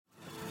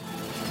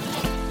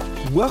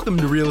Welcome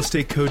to Real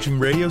Estate Coaching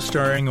Radio,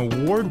 starring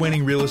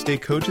award-winning real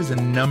estate coaches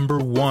and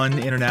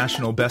 #1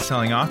 international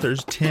best-selling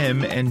authors,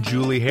 Tim and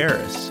Julie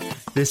Harris.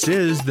 This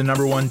is the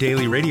 #1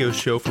 daily radio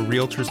show for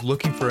realtors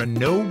looking for a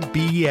no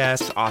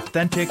BS,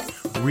 authentic,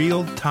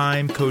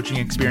 real-time coaching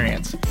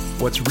experience.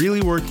 What's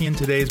really working in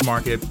today's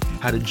market,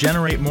 how to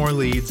generate more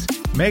leads,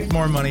 make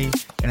more money,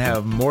 and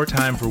have more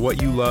time for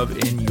what you love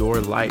in your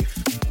life.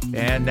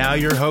 And now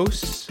your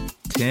hosts,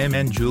 Tim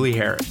and Julie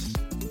Harris.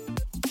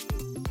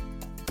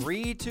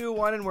 3, 2,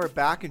 1, and we're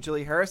back. And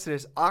Julie Harris, it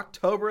is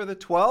October the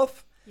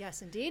 12th.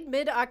 Yes, indeed.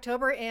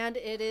 Mid-October, and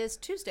it is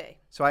Tuesday.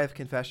 So I have a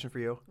confession for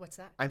you. What's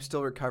that? I'm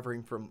still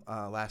recovering from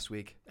last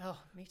week. Oh,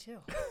 me too.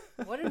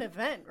 What an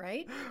event,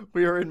 right?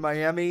 We were in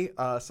Miami.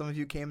 Some of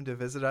you came to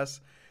visit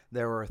us.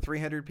 There were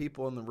 300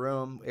 people in the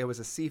room. It was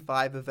a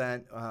C5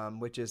 event,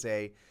 which is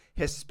a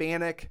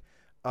Hispanic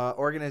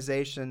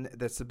organization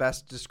that's the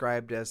best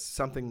described as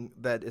something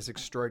that is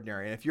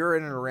extraordinary. And if you're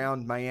in and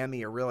around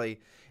Miami or really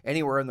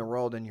anywhere in the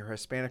world and you're a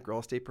Hispanic real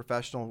estate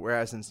professional,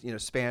 whereas in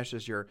Spanish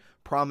is your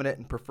prominent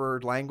and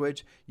preferred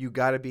language, you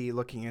got to be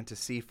looking into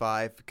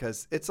C5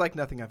 because it's like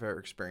nothing I've ever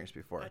experienced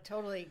before. I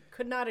totally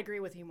could not agree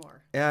with you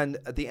more. And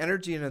the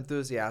energy and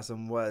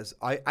enthusiasm was,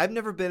 I've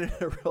never been in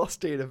a real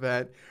estate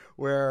event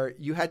where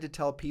you had to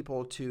tell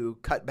people to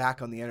cut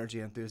back on the energy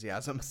and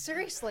enthusiasm.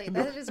 Seriously,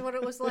 that is what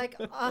it was like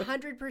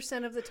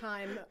 100% of the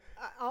time,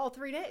 all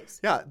 3 days.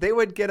 Yeah, they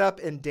would get up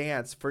and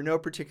dance for no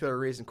particular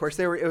reason. Of course,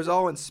 it was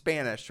all in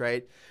Spanish,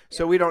 right?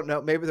 So we don't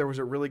know. Maybe there was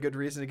a really good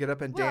reason to get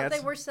up and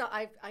dance. Well,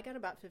 I got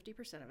about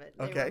 50% of it.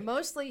 They were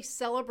mostly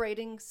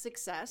celebrating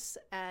success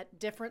at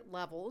different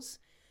levels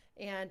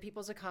and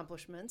people's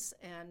accomplishments,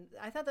 and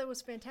I thought that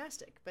was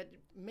fantastic. But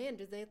man,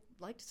 did they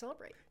like to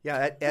celebrate?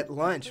 Yeah, at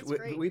lunch,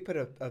 we put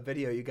a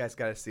video. You guys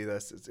got to see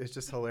this. It's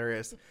just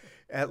hilarious.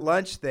 At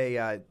lunch, they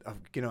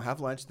have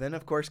lunch. Then,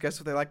 of course, guess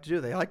what they like to do?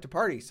 They like to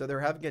party. So they're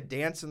having a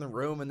dance in the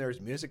room, and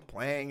there's music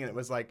playing, and it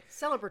was like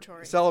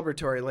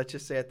celebratory. Let's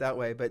just say it that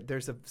way. But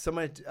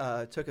someone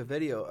took a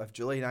video of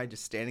Julie and I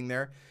just standing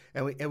there,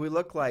 and we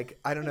look like,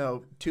 I don't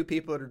know, two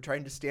people that are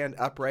trying to stand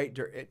upright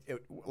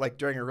like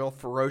during a real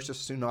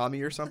ferocious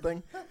tsunami or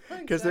something.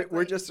 Because Exactly.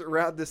 we're just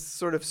around this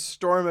sort of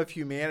storm of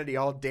humanity,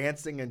 all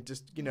dancing and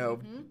just, to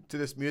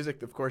this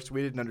music. Of course,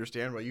 we didn't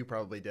understand. Well, you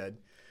probably did.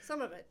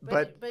 Some of it.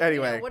 But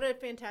anyway. What a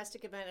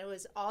fantastic event. It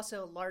was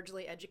also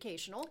largely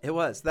educational. It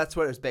was. That's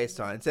what it was based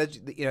on.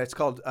 It's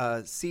called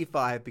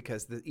C5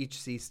 because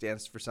each C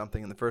stands for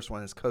something, and the first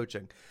one is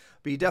coaching.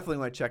 But you definitely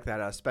want to check that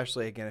out,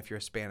 especially, again, if you're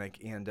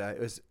Hispanic. And it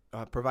was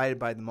provided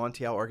by the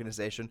Montiel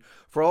organization.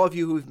 For all of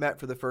you who've met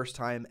for the first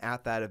time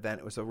at that event,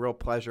 it was a real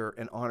pleasure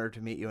and honor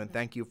to meet you. And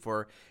thank you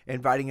for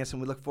inviting us.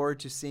 And we look forward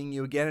to seeing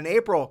you again in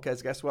April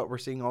because guess what? We're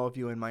seeing all of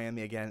you in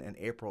Miami again in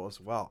April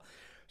as well.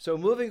 So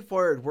moving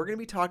forward, we're going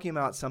to be talking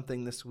about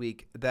something this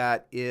week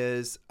that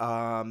is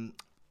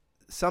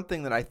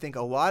something that I think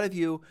a lot of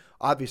you,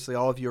 obviously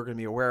all of you are going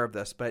to be aware of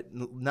this, but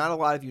not a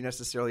lot of you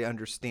necessarily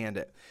understand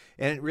it.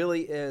 And it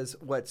really is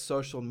what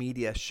social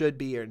media should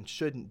be and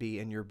shouldn't be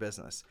in your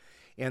business.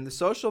 And the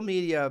social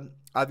media,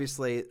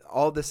 obviously,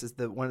 all this is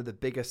one of the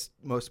biggest,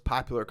 most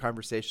popular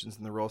conversations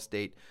in the real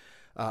estate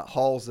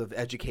halls of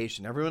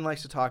education. Everyone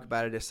likes to talk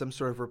about it as some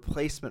sort of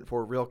replacement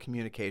for real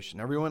communication.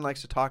 Everyone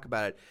likes to talk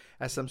about it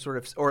as some sort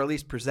of, or at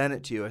least present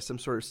it to you as some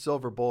sort of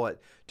silver bullet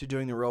to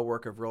doing the real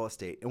work of real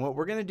estate. And what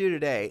we're going to do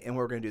today, and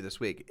what we're going to do this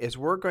week, is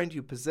we're going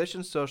to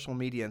position social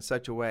media in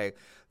such a way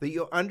that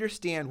you'll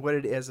understand what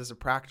it is as a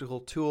practical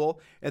tool,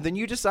 and then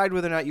you decide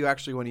whether or not you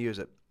actually want to use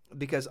it.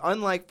 Because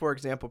unlike, for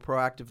example,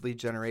 proactive lead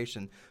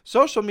generation,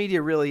 social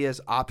media really is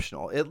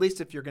optional, at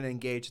least if you're going to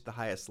engage at the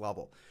highest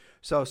level.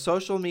 So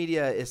social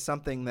media is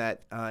something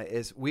that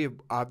we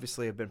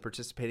obviously have been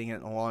participating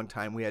in a long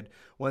time. We had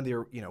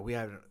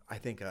I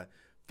think a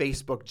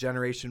Facebook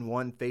Generation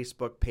 1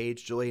 Facebook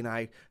page. Julie and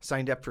I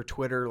signed up for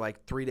Twitter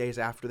like 3 days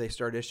after they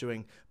started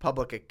issuing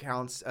public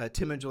accounts.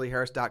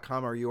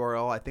 timandjulieharris.com, our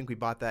URL. I think we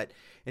bought that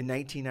in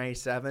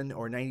 1997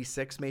 or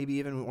 96 maybe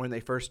even when they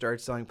first started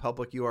selling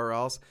public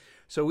URLs.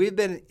 So we've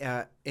been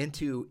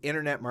into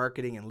internet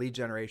marketing and lead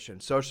generation,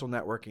 social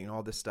networking, and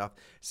all this stuff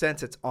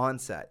since its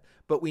onset.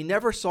 But we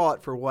never saw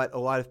it for what a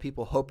lot of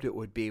people hoped it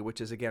would be, which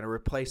is, again, a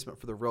replacement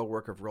for the real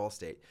work of real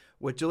estate.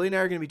 What Julie and I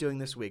are going to be doing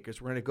this week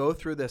is we're going to go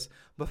through this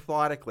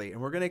methodically, and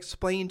we're going to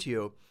explain to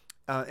you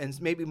in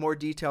maybe more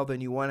detail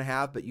than you want to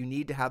have, but you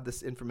need to have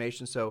this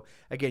information so,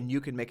 again, you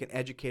can make an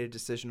educated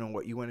decision on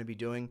what you want to be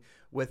doing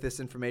with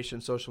this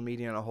information, social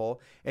media on a whole.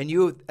 And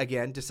you,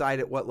 again, decide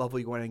at what level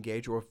you want to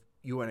engage or if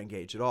you want to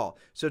engage at all.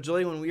 So,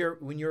 Julie,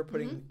 when you were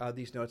putting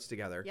these notes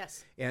together,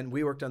 yes, and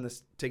we worked on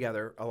this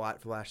together a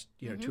lot for the last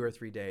 2 or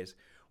 3 days,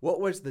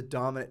 what was the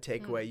dominant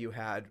takeaway you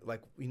had?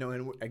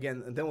 And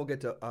again, and then we'll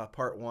get to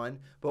part one.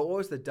 But what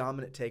was the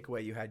dominant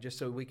takeaway you had, just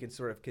so we can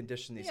sort of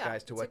condition these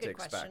guys to what to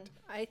expect? Question.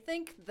 I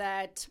think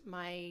that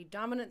my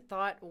dominant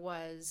thought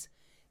was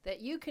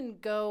that you can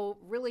go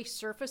really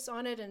surface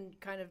on it and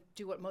kind of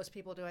do what most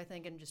people do, I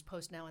think, and just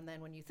post now and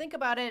then when you think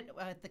about it,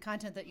 the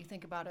content that you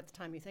think about at the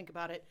time you think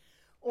about it,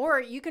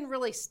 Or you can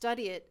really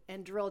study it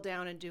and drill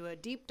down and do a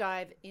deep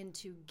dive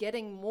into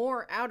getting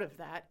more out of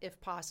that if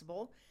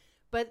possible.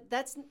 But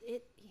that's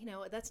it,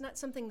 that's not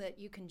something that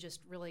you can just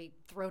really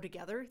throw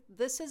together.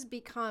 This has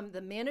become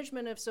the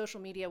management of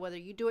social media, whether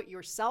you do it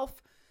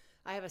yourself.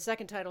 I have a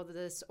second title to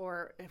this,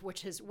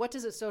 which is, what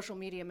does a social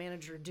media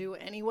manager do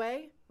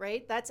anyway,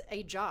 right? That's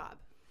a job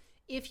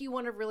if you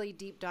want to really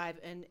deep dive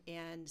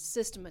and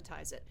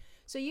systematize it.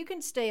 So you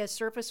can stay a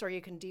surface or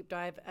you can deep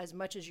dive as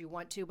much as you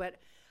want to, but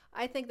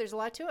I think there's a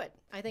lot to it.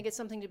 I think it's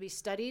something to be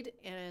studied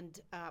and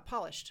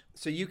polished.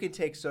 So you can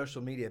take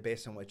social media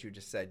based on what you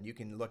just said. You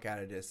can look at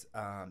it as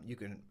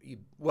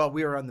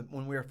we were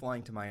when we were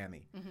flying to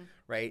Miami,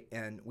 right?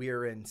 And we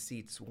were in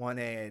seats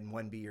 1A and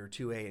 1B or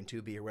 2A and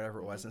 2B or whatever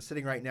it was. And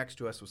sitting right next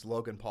to us was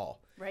Logan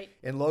Paul. Right.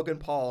 And Logan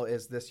Paul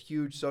is this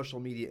huge social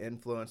media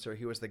influencer.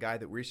 He was the guy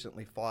that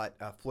recently fought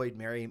Floyd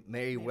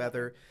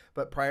Mayweather.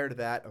 But prior to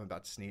that, I'm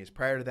about to sneeze.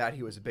 Prior to that,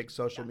 he was a big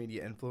social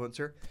media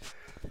influencer.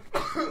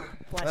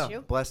 Bless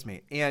you. Bless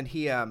me. And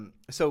he, it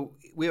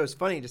was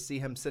funny to see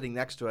him sitting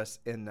next to us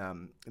in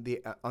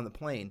on the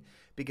plane,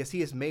 because he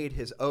has made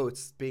his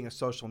oaths being a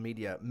social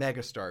media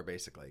megastar,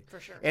 basically. For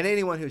sure. And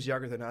anyone who's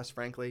younger than us,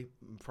 frankly,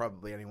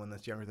 probably anyone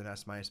that's younger than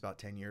us minus about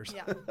 10 years,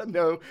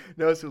 yeah.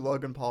 knows who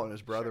Logan Paul and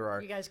his brother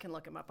are. You guys can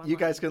look him up online. You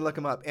guys can look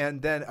him up.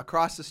 And then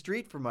across the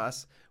street from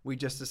us, we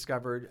just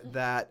discovered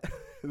that,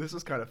 this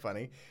was kind of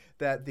funny,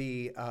 that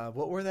the,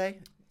 what were they?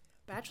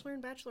 Bachelor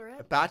and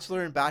Bachelorette?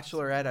 Bachelor and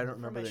Bachelorette. I don't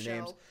remember their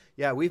names.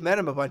 Yeah, we've met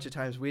them a bunch of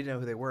times. We didn't know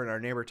who they were, and our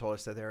neighbor told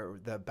us that they're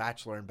the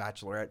Bachelor and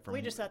Bachelorette.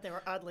 We just thought they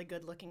were oddly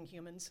good-looking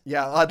humans.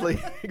 Yeah,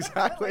 oddly,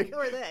 exactly. Like, who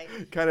are they?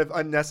 Kind of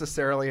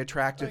unnecessarily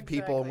attractive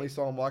people, and we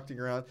saw them walking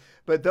around.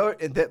 But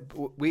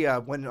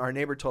when our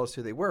neighbor told us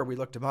who they were, we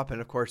looked them up, and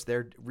of course,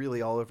 they're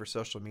really all over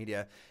social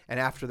media. And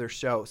after their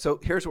show, so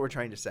here's what we're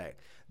trying to say.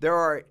 There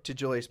are, to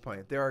Julie's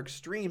point, there are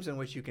extremes in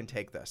which you can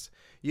take this.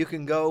 You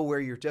can go where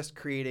you're just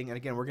creating, and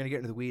again, we're going to get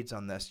into the weeds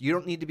on this. You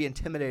don't need to be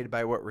intimidated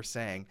by what we're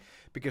saying,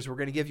 because we're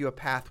going to give you a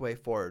pathway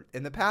forward.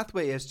 And the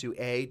pathway is to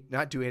A,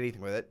 not do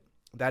anything with it.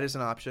 That is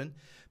an option.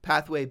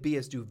 Pathway B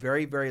is do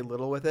very, very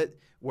little with it,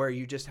 where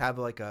you just have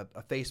like a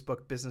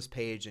Facebook business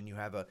page and you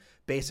have a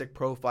basic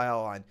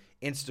profile on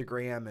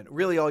Instagram, and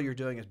really all you're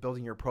doing is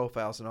building your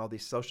profiles on all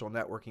these social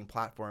networking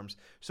platforms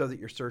so that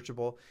you're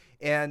searchable.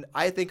 And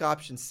I think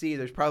option C,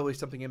 there's probably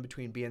something in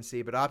between B and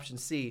C, but option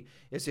C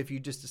is if you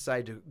just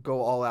decide to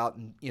go all out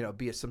and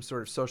be some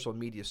sort of social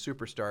media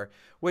superstar,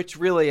 which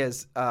really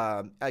is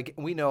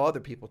we know other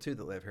people too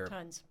that live here.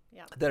 Tons.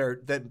 Yeah.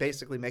 That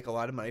basically make a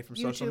lot of money from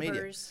social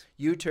media.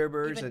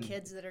 YouTubers even and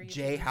kids that are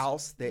Jay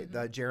House,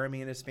 Jeremy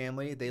and his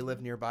family, they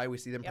live nearby. We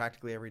see them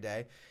practically every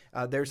day.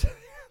 There's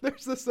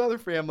this other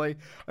family,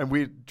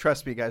 and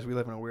trust me, guys, we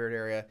live in a weird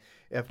area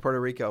of Puerto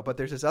Rico. But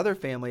there's this other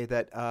family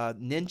that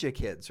Ninja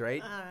Kids,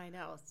 right? I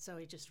know. So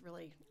he just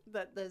really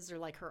those are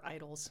like her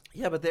idols.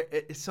 Yeah, but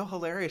it's so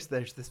hilarious.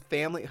 There's this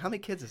family. How many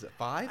kids is it?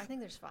 5? I think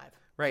there's 5.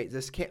 Right.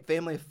 This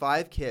family of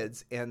 5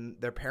 kids, and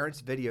their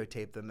parents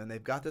videotape them, and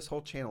they've got this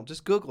whole channel.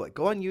 Just Google it.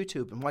 Go on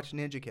YouTube and watch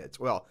Ninja Kids.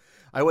 Well,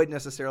 I wouldn't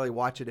necessarily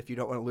watch it if you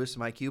don't want to lose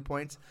some IQ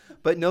points,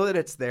 but know that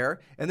it's there,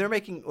 and they're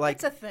making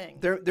it's a thing.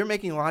 They're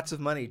making lots of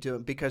money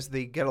because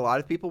they get a lot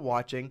of people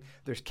watching.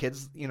 There's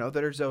kids,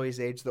 that are Zoe's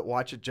age that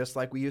watch it just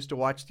like we used to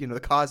watch, the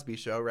Cosby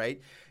Show, right?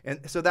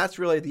 And so that's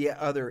really the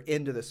other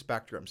end of the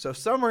spectrum. So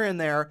somewhere in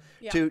there,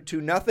 to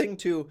nothing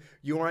to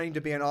you wanting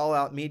to be an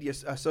all-out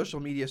social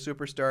media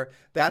superstar.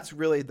 That's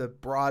really the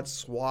broad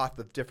swath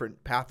of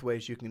different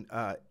pathways you can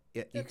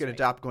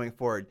adopt going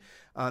forward.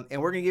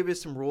 And we're going to give you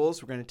some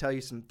rules. We're going to tell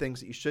you some things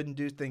that you shouldn't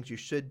do, things you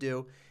should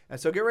do. And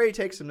so get ready to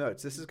take some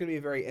notes. This is going to be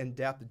a very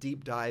in-depth,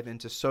 deep dive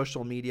into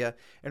social media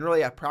and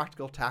really a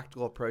practical,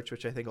 tactical approach,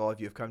 which I think all of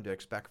you have come to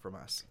expect from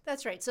us.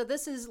 That's right. So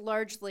this is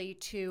largely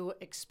to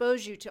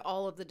expose you to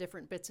all of the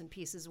different bits and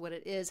pieces, what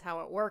it is,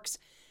 how it works,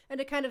 and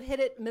to kind of hit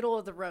it middle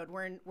of the road.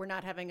 We're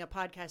not having a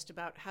podcast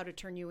about how to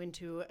turn you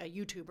into a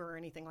YouTuber or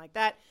anything like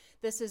that.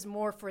 This is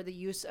more for the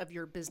use of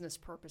your business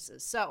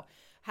purposes. So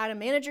how to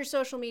manage your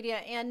social media.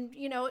 And,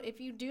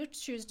 if you do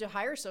choose to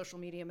hire a social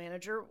media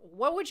manager,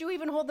 what would you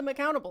even hold them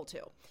accountable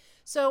to?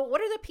 So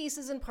what are the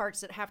pieces and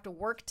parts that have to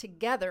work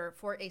together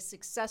for a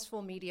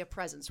successful media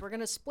presence? We're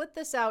going to split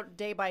this out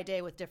day by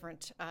day with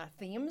different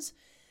themes.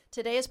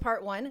 Today is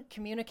part 1,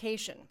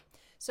 communication.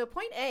 So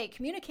point A,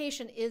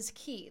 communication is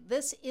key.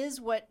 This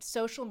is what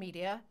social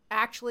media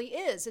actually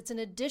is. It's an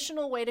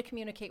additional way to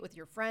communicate with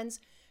your friends,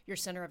 your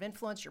center of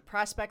influence, your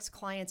prospects,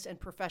 clients, and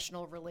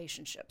professional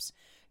relationships.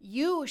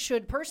 You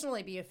should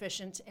personally be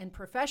efficient and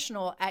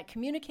professional at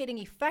communicating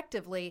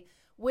effectively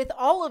with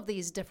all of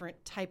these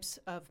different types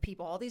of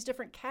people, all these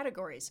different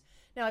categories.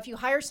 Now, if you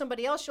hire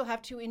somebody else, you'll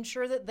have to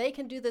ensure that they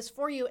can do this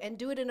for you and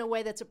do it in a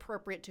way that's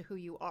appropriate to who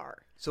you are.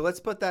 So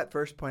let's put that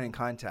first point in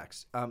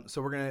context.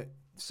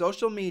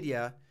 Social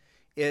media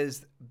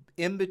is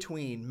in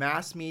between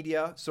mass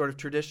media, sort of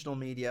traditional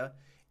media,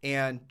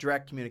 and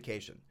direct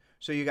communication.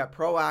 So you got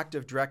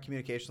proactive direct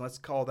communication. Let's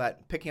call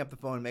that picking up the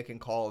phone, making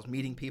calls,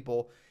 meeting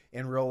people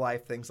in real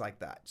life, things like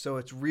that. So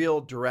it's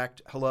real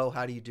direct, hello,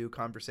 how do you do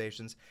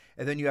conversations.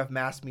 And then you have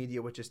mass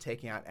media, which is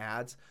taking out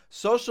ads.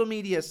 Social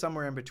media is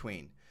somewhere in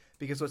between.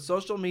 Because what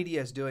social media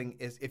is doing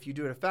is, if you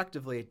do it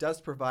effectively, it does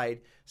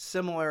provide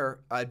similar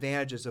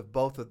advantages of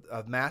both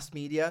of mass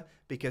media,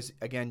 because,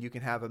 again, you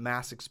can have a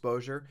mass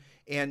exposure,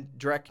 and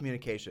direct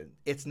communication.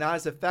 It's not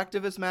as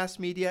effective as mass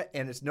media,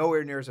 and it's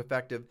nowhere near as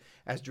effective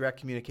as direct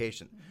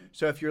communication. Mm-hmm.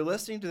 So if you're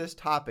listening to this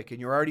topic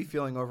and you're already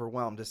feeling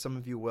overwhelmed, as some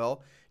of you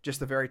will, just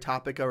the very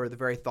topic or the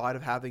very thought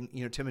of having,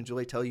 Tim and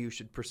Julie tell you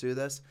should pursue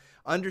this,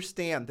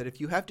 understand that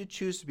if you have to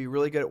choose to be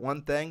really good at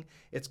one thing,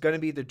 it's going to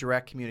be the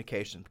direct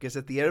communication. Because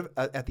at the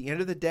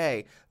end of the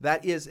day,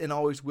 that is and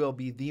always will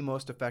be the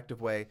most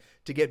effective way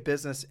to get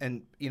business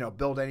and,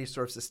 build any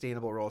sort of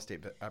sustainable real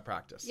estate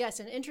practice. Yes,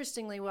 and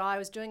interestingly, while I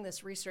was doing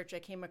this research, I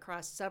came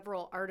across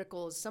several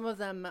articles, some of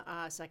them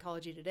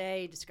Psychology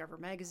Today, Discover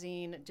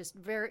Magazine, just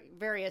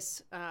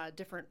various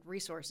different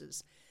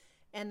resources.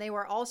 And they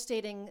were all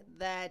stating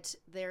that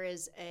there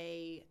is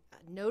a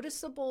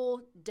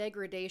noticeable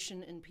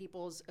degradation in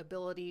people's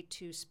ability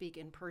to speak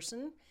in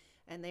person.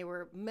 And they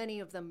were,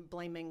 many of them,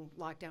 blaming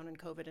lockdown and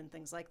COVID and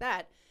things like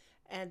that.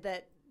 And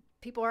that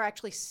people are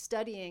actually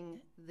studying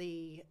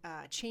the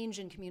change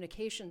in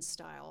communication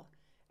style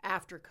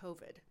after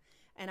COVID.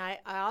 And I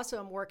also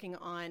am working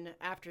on,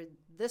 after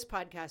this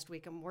podcast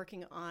week, I'm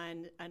working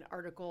on an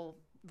article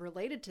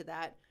related to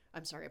that.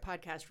 I'm sorry, a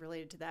podcast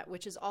related to that,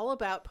 which is all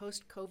about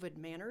post-COVID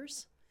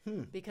manners,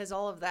 because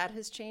all of that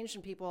has changed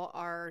and people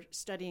are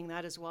studying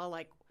that as well.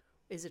 Like,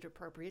 is it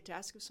appropriate to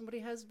ask if somebody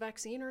has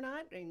vaccine or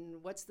not?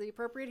 And what's the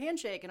appropriate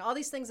handshake? And all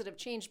these things that have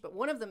changed, but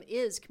one of them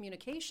is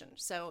communication.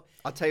 So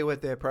I'll tell you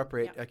what the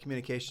appropriate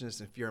communication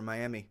is if you're in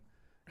Miami.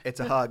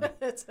 It's a hug.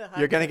 It's a hug.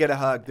 You're going to get a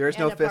hug. There's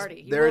no fist.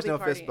 There is no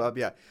fist bump.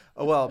 Yeah.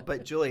 Oh, well,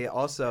 but Julie,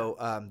 also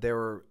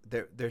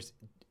there's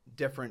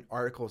different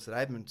articles that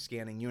I've been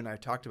scanning. You and I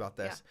talked about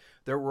this. Yeah.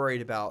 They're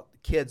worried about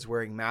kids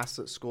wearing masks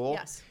at school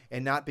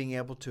and not being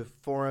able to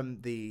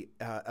form the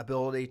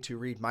ability to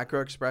read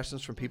micro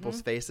expressions from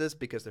people's faces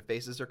because their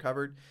faces are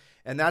covered.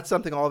 And that's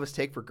something all of us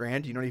take for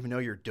granted. You don't even know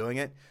you're doing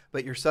it,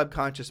 but your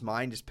subconscious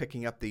mind is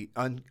picking up the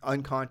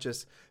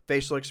unconscious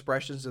facial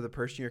expressions of the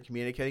person you're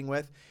communicating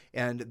with.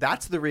 And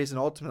that's the reason,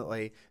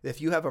 ultimately,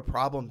 if you have a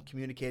problem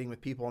communicating with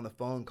people on the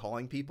phone,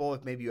 calling people,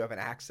 if maybe you have an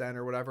accent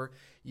or whatever,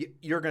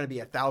 you're going to be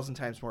 1,000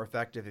 times more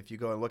effective if you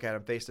go and look at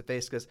them face to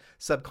face, because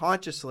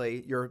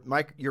subconsciously you're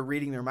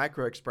reading their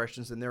micro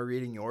expressions and they're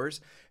reading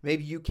yours.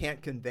 Maybe you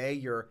can't convey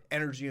your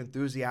energy,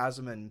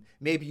 enthusiasm, and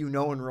maybe in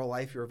real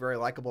life you're a very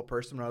likable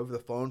person, but over the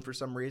phone for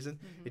some reason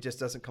it just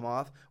doesn't come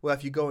off. Well,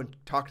 if you go and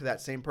talk to that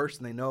same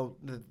person, they know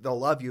they'll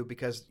love you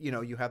because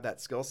you have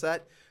that skill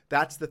set.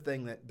 That's the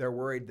thing that they're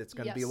worried that's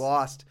going to be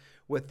lost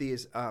with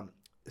these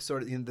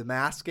sort of the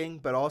masking,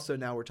 but also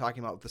now we're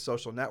talking about the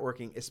social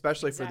networking,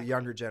 especially for the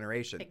younger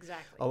generation.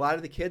 Exactly. A lot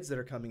of the kids that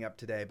are coming up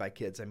today, by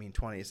kids I mean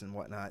 20s and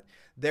whatnot,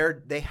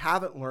 they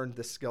haven't learned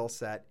the skill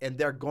set, and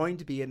they're going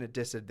to be in a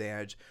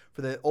disadvantage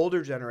for the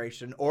older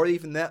generation, or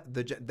even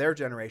their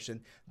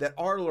generation, that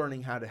are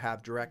learning how to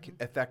have direct,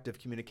 effective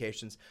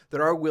communications,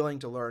 that are willing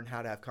to learn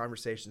how to have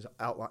conversation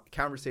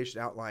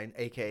outline,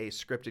 aka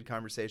scripted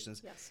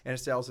conversations, in a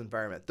sales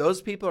environment.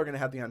 Those people are going to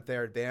have the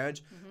unfair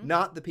advantage,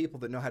 not the people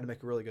that know how to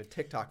make a really good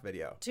TikTok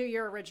video. To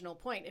your original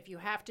point, if you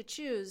have to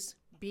choose,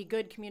 be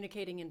good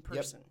communicating in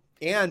person.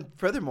 Yep. And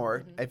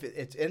furthermore, if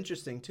it's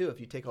interesting too, if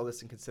you take all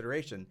this in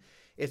consideration,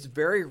 it's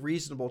very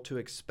reasonable to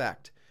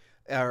expect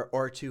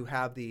or to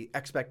have the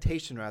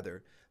expectation,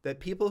 rather, that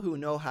people who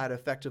know how to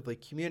effectively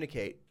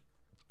communicate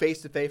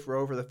face-to-face or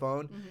over the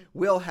phone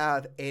will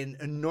have an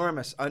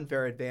enormous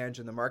unfair advantage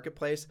in the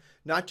marketplace,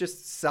 not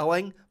just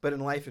selling, but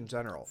in life in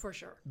general. For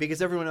sure. Because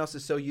everyone else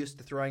is so used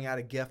to throwing out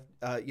a gift,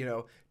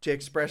 to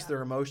express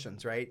their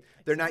emotions, right?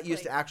 Exactly. They're not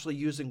used to actually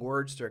using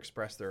words to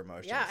express their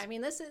emotions. Yeah, I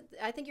mean,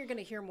 I think you're going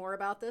to hear more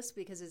about this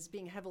because it's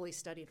being heavily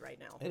studied right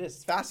now. It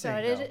is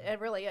fascinating. So it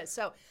really is.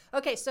 So,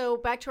 so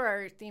back to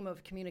our theme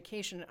of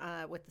communication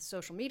with the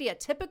social media.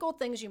 Typical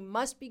things you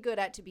must be good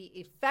at to be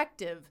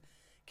effective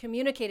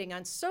communicating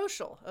on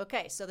social.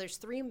 Okay, so there's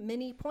 3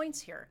 mini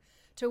points here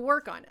to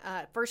work on.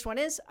 First one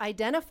is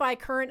identify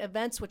current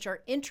events which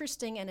are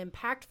interesting and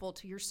impactful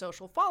to your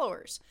social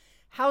followers.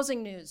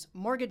 Housing news,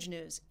 mortgage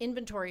news,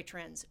 inventory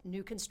trends,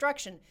 new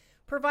construction.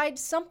 Provide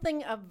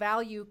something of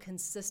value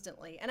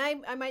consistently. And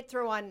I might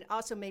throw on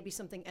also maybe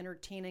something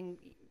entertaining.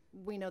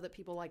 We know that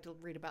people like to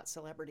read about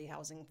celebrity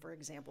housing, for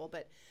example,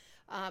 but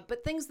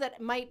things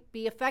that might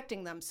be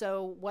affecting them.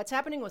 So what's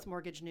happening with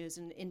mortgage news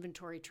and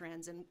inventory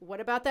trends? And what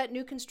about that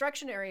new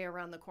construction area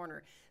around the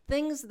corner?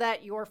 Things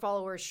that your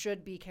followers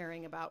should be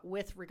caring about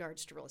with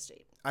regards to real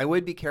estate. I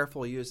would be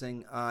careful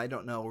using, I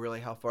don't know really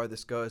how far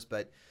this goes,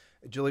 but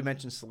Julie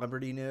mentioned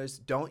celebrity news.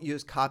 Don't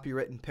use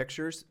copywritten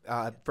pictures,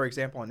 for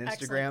example, on Instagram.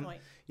 Excellent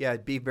point. Yeah,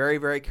 be very,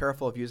 very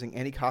careful of using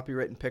any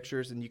copywritten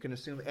pictures, and you can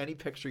assume any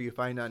picture you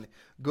find on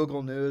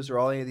Google News or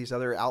all any of these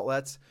other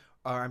outlets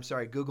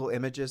Google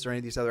Images or any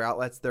of these other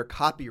outlets, they're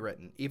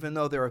copywritten. Even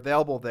though they're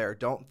available there,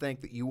 don't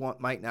think that you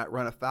might not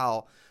run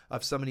afoul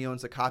of somebody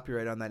owns a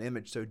copyright on that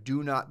image. So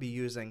do not be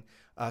using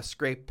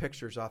scraped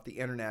pictures off the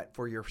internet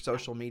for your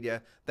social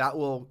media. That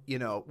will,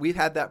 we've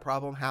had that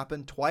problem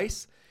happen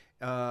twice.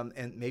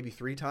 And maybe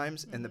 3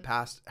 times in the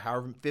past,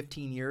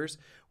 15 years,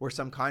 where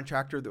some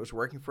contractor that was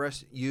working for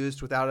us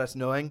used, without us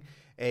knowing,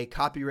 a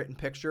copywritten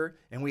picture,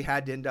 and we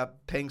had to end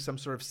up paying some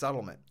sort of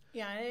settlement.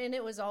 Yeah, and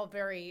it was all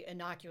very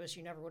innocuous.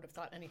 You never would have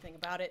thought anything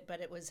about it, but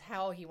it was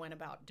how he went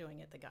about doing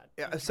it that got.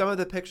 Yeah, some of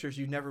the pictures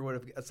you never would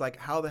have. It's like,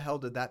 how the hell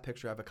did that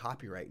picture have a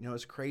copyright?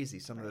 It's crazy.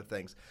 Some of the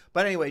things.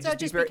 But anyway, so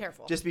just be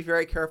careful. Just be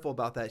very careful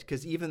about that,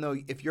 because even though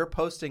if you're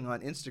posting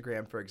on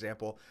Instagram, for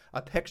example,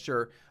 a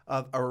picture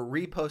of or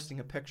reposting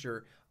a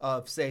picture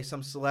of, say,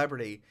 some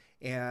celebrity,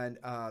 and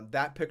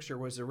that picture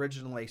was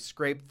originally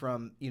scraped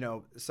from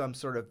some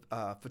sort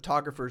of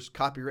photographer's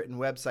copywritten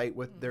website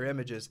with their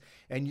images,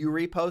 and you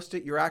repost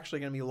it, you're actually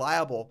going to be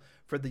liable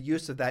for the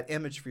use of that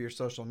image for your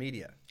social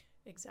media.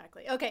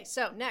 Exactly. Okay,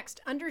 so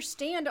next,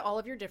 understand all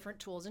of your different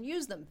tools and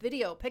use them.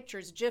 Video,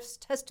 pictures, GIFs,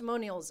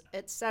 testimonials,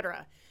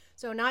 etc.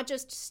 So not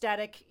just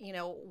static,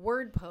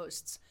 word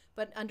posts,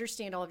 but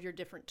understand all of your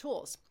different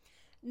tools.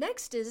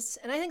 Next is,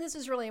 and I think this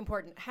is really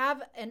important,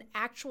 have an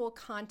actual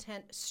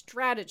content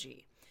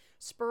strategy.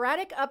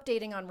 Sporadic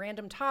updating on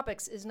random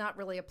topics is not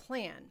really a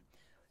plan.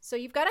 So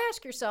you've got to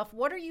ask yourself,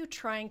 what are you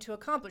trying to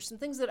accomplish? Some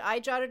things that I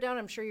jotted down,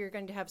 I'm sure you're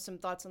going to have some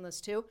thoughts on this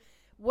too.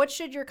 What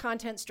should your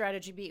content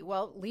strategy be?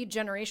 Well, lead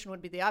generation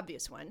would be the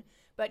obvious one,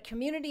 but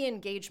community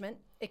engagement,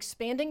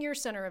 expanding your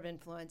center of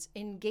influence,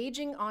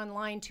 engaging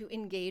online to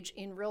engage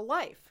in real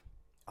life.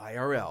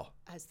 IRL.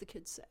 As the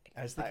kids say.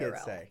 As the IRL.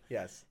 kids say,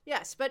 yes.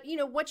 Yes, but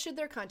what should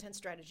their content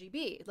strategy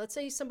be? Let's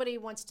say somebody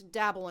wants to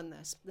dabble in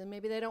this. Then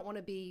maybe they don't want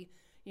to be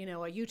a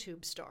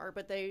YouTube star,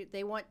 but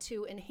they want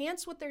to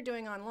enhance what they're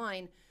doing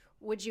online.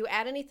 Would you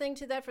add anything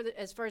to that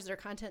as far as their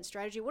content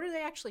strategy? What are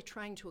they actually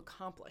trying to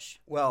accomplish?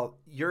 Well,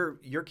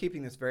 you're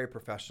keeping this very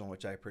professional,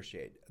 which I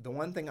appreciate. The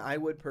one thing I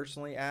would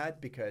personally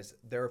add, because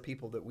there are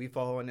people that we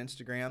follow on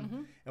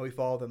Instagram, and we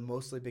follow them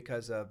mostly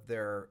because of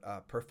their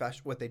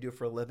profession, what they do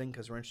for a living,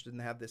 because we're interested in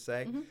have this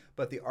say.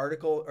 But the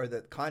article or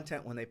the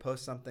content when they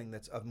post something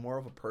that's of more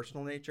of a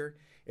personal nature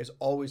is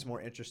always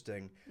more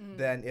interesting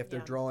than if they're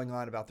drawing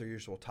on about their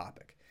usual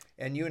topic.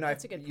 And you and I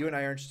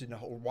are interested in a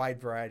whole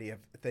wide variety of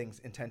things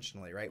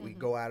intentionally, right? We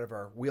go out of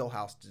our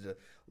wheelhouse to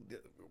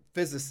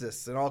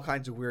physicists and all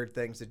kinds of weird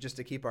things just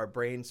to keep our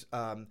brains,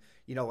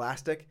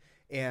 elastic.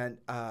 And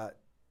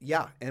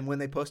and when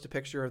they post a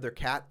picture of their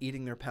cat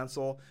eating their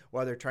pencil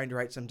while they're trying to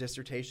write some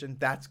dissertation,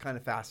 that's kind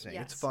of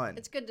fascinating. Yes. It's fun.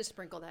 It's good to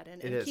sprinkle that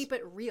in and keep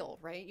it real,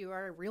 right? You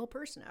are a real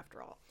person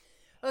after all.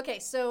 Okay,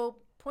 so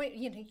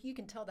you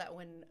can tell that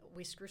when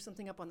we screw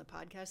something up on the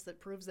podcast that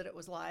proves that it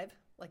was live,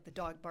 like the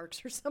dog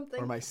barks or something.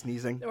 Or my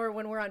sneezing. Or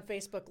when we're on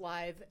Facebook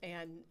Live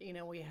and,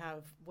 we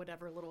have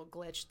whatever little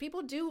glitch.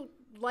 People do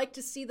like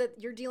to see that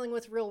you're dealing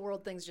with real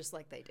world things just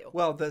like they do.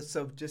 Well,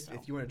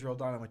 if you want to drill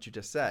down on what you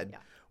just said,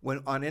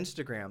 when on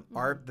Instagram,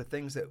 the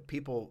things that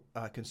people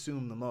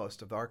consume the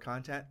most of our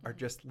content are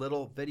just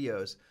little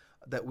videos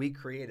that we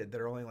created that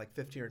are only like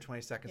 15 or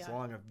 20 seconds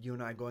long of you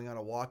and I going on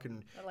a walk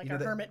and like a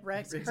hermit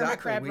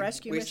crab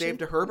rescue mission. We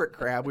saved a hermit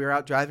crab. We were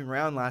out driving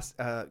around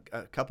a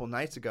couple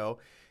nights ago,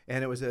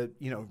 and it was a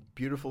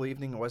beautiful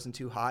evening. It wasn't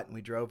too hot, and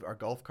we drove our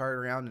golf cart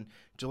around, and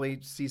Julie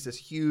sees this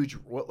huge,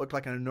 what looked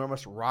like an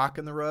enormous rock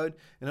in the road,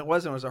 and it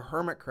wasn't. It was a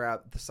hermit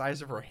crab the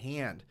size of her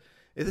hand.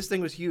 This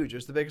thing was huge. It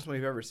was the biggest one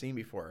we've ever seen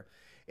before.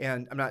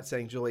 And I'm not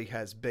saying Julie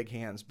has big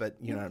hands, but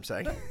you know what I'm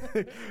saying.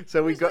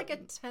 So we go like a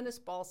tennis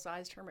ball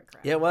sized hermit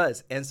crab. Yeah, it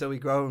was. And so we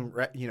go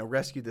and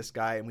rescue this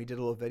guy, and we did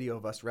a little video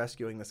of us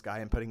rescuing this guy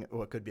and putting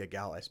it could be a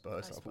gal, I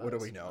suppose. What do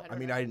we know? I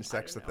didn't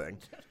sex the thing.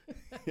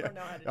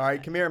 All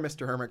right, come here,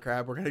 Mr. Hermit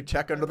Crab. We're going to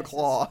check under the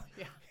claw.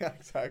 Yeah,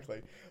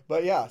 exactly.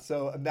 But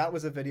so that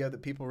was a video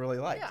that people really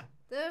liked.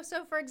 Yeah.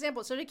 So for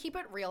example, to keep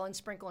it real and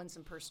sprinkle in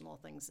some personal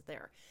things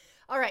there.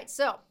 All right,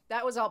 so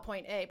that was all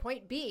point A.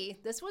 Point B,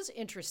 this was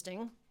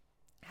interesting.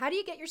 How do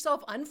you get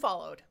yourself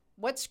unfollowed?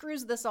 What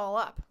screws this all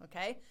up?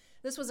 Okay.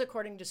 This was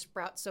according to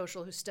Sprout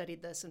Social, who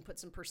studied this and put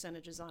some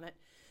percentages on it.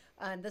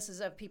 And this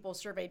is of people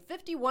surveyed.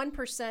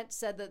 51%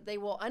 said that they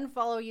will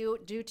unfollow you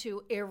due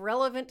to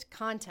irrelevant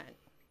content.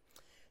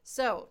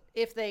 So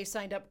if they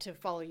signed up to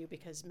follow you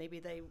because maybe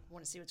they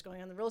want to see what's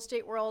going on in the real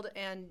estate world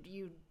and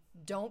you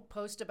don't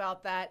post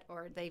about that,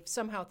 or they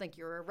somehow think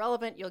you're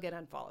irrelevant, you'll get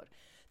unfollowed.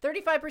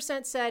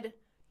 35% said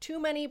too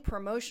many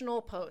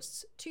promotional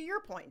posts. To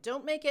your point,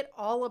 don't make it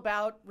all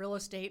about real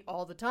estate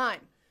all the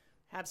time.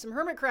 Have some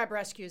hermit crab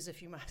rescues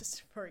if you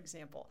must, for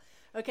example.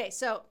 Okay,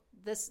 so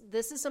this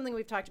is something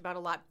we've talked about a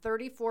lot.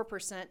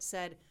 34%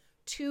 said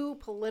too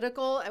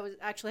political. I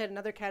actually had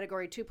another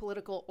category, too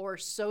political or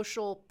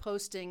social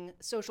posting,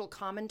 social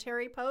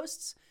commentary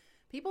posts.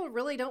 People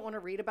really don't want to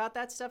read about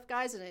that stuff,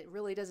 guys, and it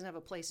really doesn't have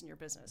a place in your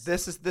business.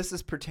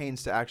 This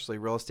pertains to actually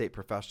real estate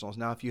professionals.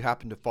 Now, if you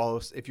happen to follow,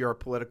 if you're a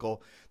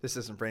political, this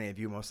isn't for any of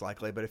you most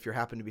likely, but if you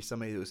happen to be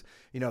somebody who's,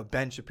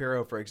 Ben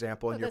Shapiro, for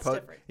example, and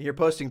you're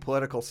posting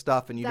political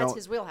stuff, and that's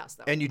his wheelhouse,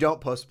 though, and you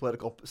don't post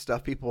political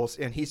stuff,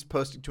 and he's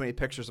posting too many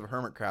pictures of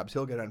hermit crabs,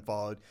 he'll get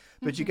unfollowed.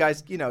 But you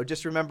guys,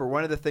 just remember,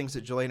 one of the things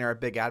that Julie and I are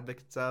big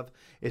advocates of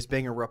is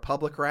being a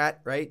Republic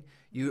rat, right?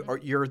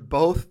 You're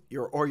both,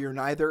 or you're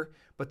neither.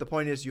 But the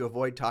point is, you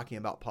avoid talking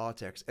about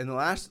politics. And the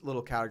last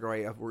little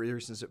category of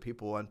reasons that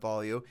people will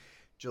unfollow you,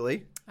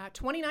 Julie?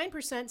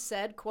 29%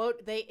 said,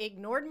 quote, they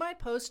ignored my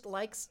posts,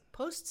 likes,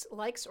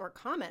 or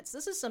comments.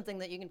 This is something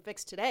that you can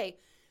fix today.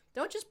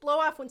 Don't just blow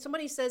off when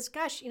somebody says,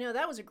 gosh,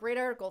 that was a great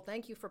article.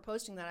 Thank you for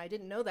posting that. I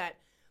didn't know that.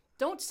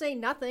 Don't say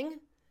nothing.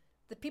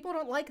 The people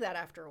don't like that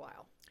after a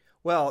while.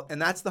 Well,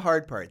 and that's the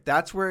hard part.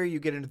 That's where you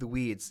get into the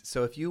weeds.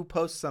 So if you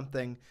post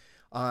something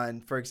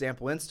on, for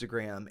example,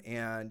 Instagram,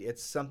 and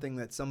it's something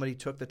that somebody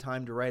took the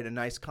time to write a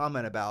nice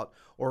comment about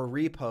or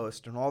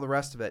repost and all the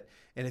rest of it,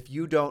 and if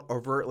you don't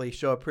overtly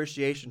show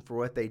appreciation for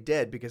what they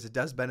did because it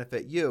does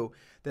benefit you,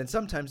 then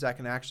sometimes that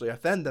can actually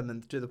offend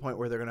them to the point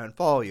where they're going to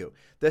unfollow you.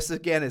 This,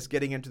 again, is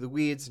getting into the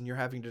weeds, and you're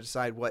having to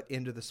decide what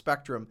end of the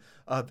spectrum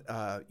of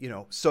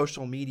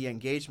social media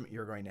engagement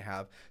you're going to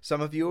have. Some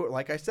of you,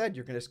 like I said,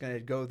 you're just going to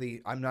go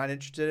the I'm not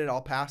interested in it,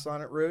 I'll pass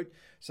on it route.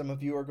 Some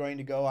of you are going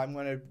to go, I'm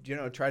going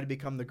to try to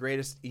become the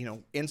greatest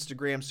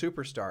Instagram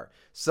superstar.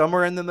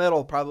 Somewhere in the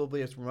middle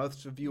probably is where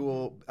most of you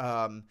will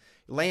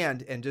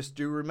land. And just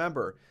do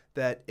remember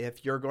that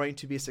if you're going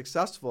to be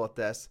successful at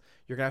this,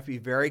 you're going to have to be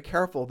very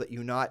careful that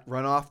you not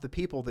run off the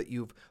people that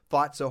you've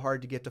fought so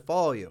hard to get to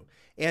follow you.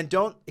 And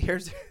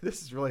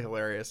this is really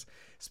hilarious.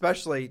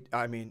 Especially,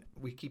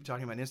 we keep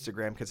talking about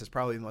Instagram because it's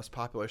probably the most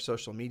popular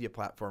social media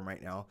platform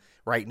right now.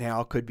 Right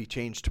now, could be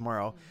changed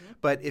tomorrow. Mm-hmm.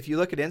 But if you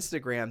look at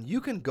Instagram,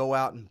 you can go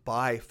out and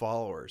buy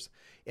followers.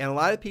 And a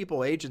lot of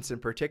people, agents in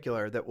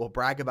particular, that will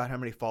brag about how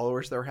many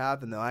followers they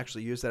have, and they'll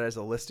actually use that as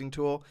a listing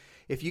tool.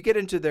 If you get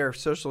into their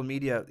social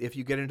media, if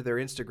you get into their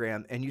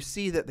Instagram, and you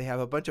see that they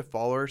have a bunch of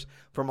followers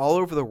from all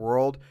over the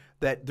world,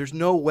 that there's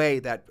no way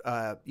that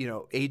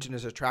agent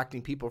is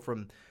attracting people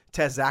from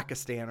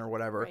Kazakhstan or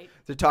whatever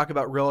to talk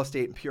about real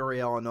estate in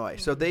Peoria, Illinois.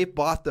 Mm-hmm. So they've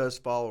bought those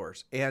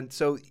followers. And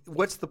so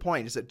what's the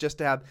point? Is it just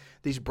to have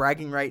these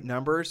bragging right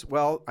numbers?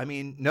 Well,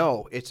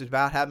 no. It's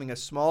about having a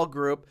small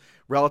group,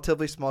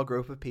 relatively small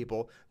group of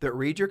people that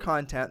read your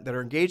content, that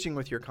are engaging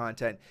with your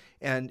content.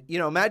 And,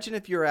 imagine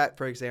if you're at,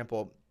 for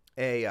example,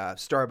 a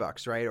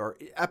Starbucks, right, or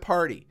a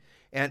party.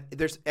 And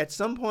there's at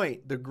some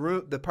point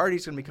the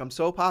party's going to become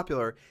so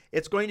popular,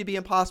 it's going to be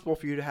impossible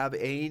for you to have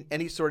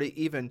any sort of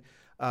even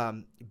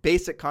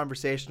basic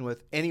conversation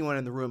with anyone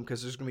in the room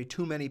because there's going to be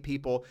too many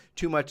people,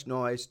 too much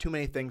noise, too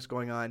many things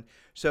going on.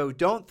 So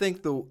don't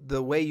think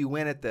the way you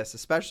win at this,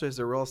 especially as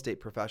a real estate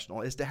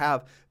professional, is to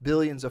have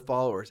billions of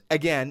followers.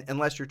 Again,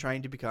 unless you're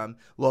trying to become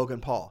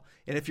Logan Paul.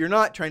 And if you're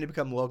not trying to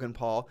become Logan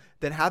Paul,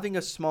 then having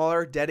a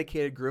smaller,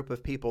 dedicated group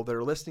of people that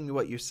are listening to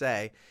what you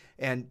say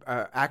and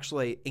are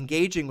actually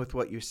engaging with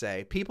what you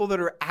say, people that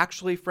are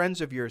actually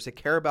friends of yours that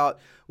care about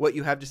what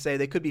you have to say.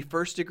 They could be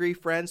first-degree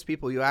friends,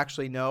 people you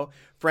actually know,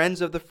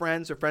 friends of the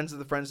friends or friends of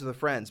the friends of the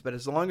friends. But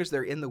as long as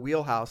they're in the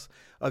wheelhouse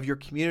of your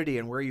community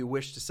and where you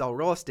wish to sell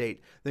real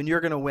estate, then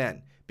you're going to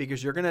win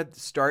because you're going to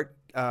start,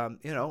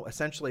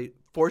 essentially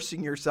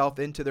forcing yourself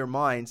into their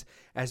minds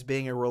as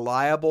being a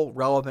reliable,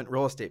 relevant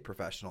real estate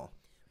professional.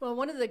 Well,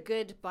 one of the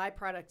good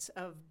byproducts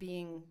of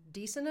being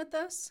decent at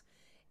this,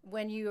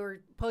 when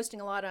you're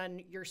posting a lot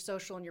on your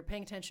social and you're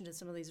paying attention to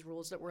some of these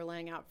rules that we're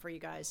laying out for you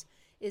guys,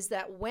 is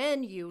that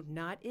when you,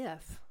 not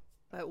if,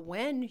 but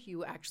when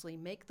you actually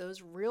make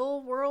those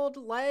real world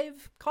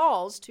live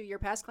calls to your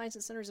past clients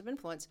and centers of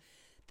influence,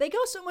 they go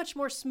so much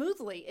more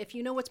smoothly if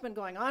you know what's been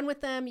going on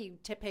with them. You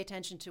pay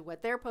attention to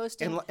what they're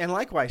posting. And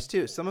likewise,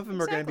 too. Some of them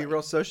are going to be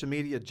real social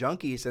media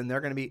junkies, and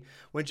they're going to be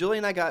 – when Julie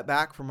and I got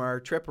back from our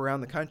trip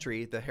around the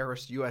country, the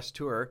Harris U.S.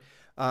 tour,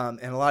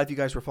 and a lot of you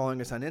guys were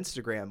following us on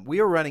Instagram,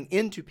 we were running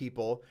into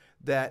people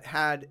that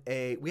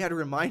we had to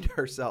remind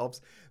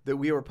ourselves that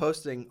we were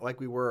posting like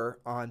we were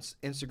on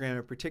Instagram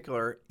in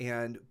particular,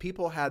 and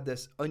people had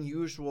this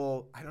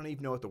unusual, I don't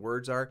even know what the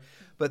words are,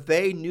 but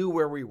they knew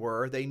where we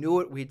were. They knew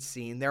what we'd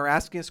seen. They were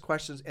asking us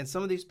questions, and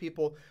some of these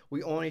people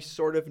we only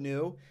sort of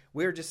knew.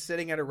 We were just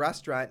sitting at a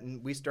restaurant,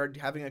 and we started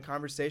having a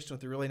conversation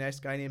with a really nice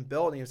guy named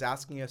Bill, and he was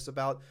asking us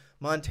about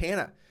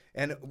Montana.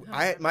 And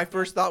my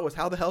first thought was,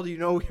 how the hell do you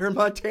know we're in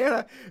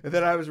Montana? And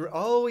then I was,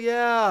 oh,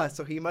 yeah.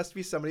 So he must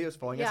be somebody who was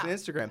following us on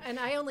Instagram. And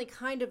I only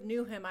kind of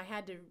knew him. I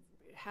had to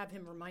have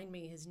him remind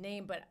me his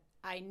name, but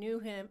I knew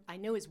him. I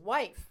knew his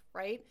wife,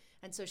 right?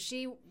 And so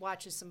she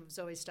watches some of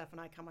Zoe's stuff,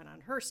 and I comment on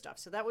her stuff.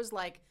 So that was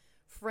like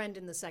friend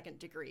in the second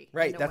degree.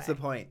 Right, that's the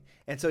point.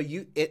 And so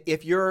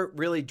if you're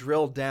really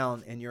drilled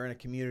down and you're in a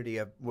community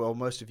of, well,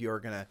 most of you are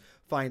going to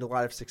find a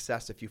lot of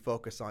success if you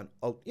focus on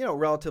a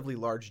relatively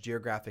large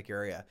geographic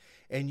area,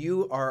 and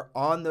you're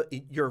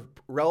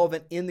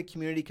relevant in the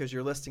community because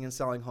you're listing and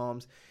selling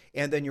homes,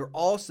 and then you're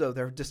also,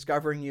 they're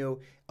discovering you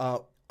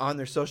on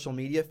their social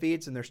media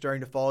feeds and they're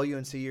starting to follow you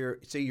and see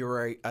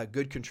you're a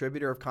good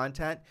contributor of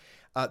content,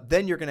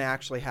 then you're going to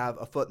actually have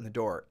a foot in the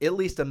door, at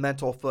least a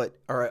mental foot,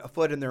 or a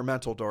foot in their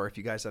mental door, if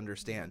you guys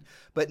understand.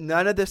 But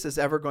none of this is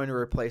ever going to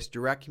replace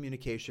direct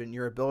communication,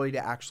 your ability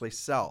to actually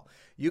sell.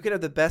 You could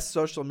have the best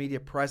social media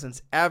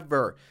presence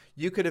ever.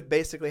 You could have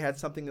basically had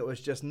something that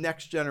was just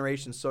next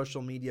generation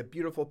social media,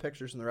 beautiful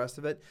pictures and the rest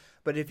of it.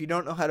 But if you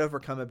don't know how to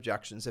overcome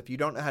objections, if you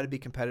don't know how to be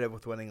competitive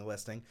with winning a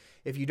listing,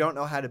 if you don't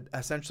know how to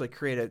essentially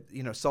create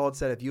a solid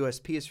set of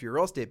USPs for your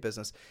real estate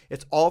business,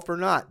 it's all for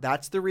naught.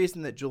 That's the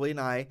reason that Julie and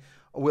I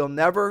will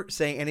never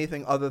say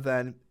anything other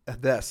than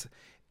this.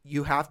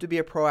 You have to be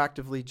a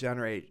proactive lead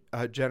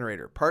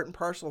generator. Part and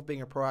parcel of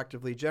being a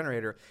proactive lead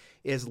generator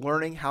is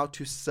learning how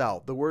to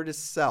sell. The word is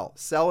sell.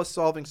 Sell is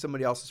solving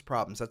somebody else's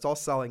problems. That's all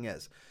selling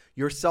is.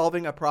 You're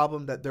solving a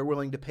problem that they're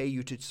willing to pay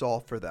you to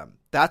solve for them.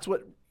 That's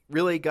what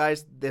really,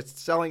 guys,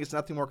 that's selling is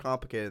nothing more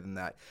complicated than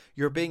that.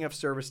 You're being of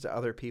service to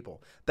other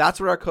people.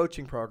 That's what our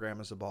coaching program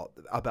is about.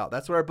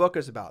 That's what our book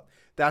is about.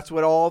 That's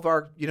what all of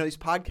our, these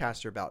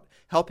podcasts are about,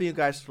 helping you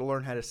guys to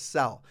learn how to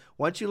sell.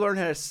 Once you learn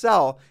how to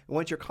sell, and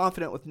once you're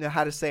confident with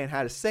how to say and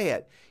how to say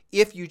it,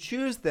 if you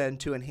choose then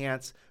to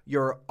enhance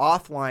your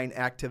offline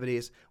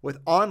activities with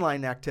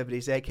online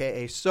activities,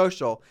 aka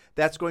social,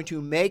 that's going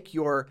to make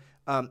your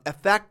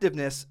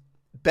effectiveness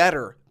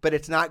better, but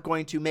it's not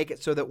going to make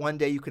it so that one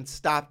day you can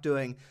stop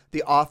doing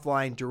the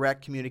offline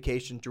direct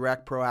communication,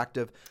 direct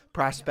proactive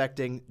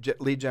prospecting,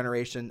 lead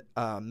generation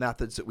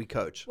methods that we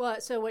coach.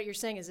 Well, so what you're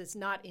saying is it's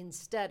not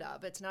instead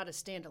of, it's not a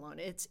standalone.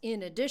 It's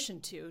in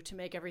addition to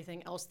make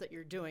everything else that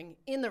you're doing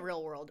in the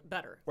real world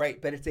better. Right,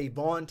 but it's a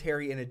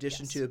voluntary in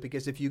addition to,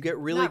 because if you get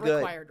really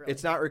good,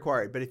 it's not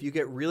required, but if you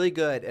get really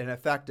good and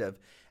effective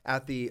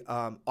at the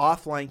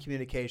offline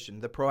communication,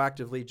 the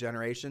proactive lead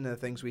generation, the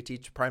things we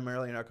teach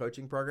primarily in our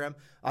coaching program.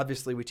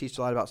 Obviously, we teach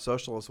a lot about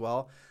social as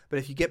well. But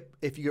if you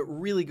get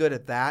really good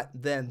at that,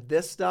 then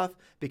this stuff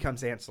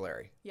becomes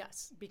ancillary.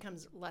 Yes,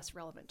 becomes less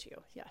relevant to you.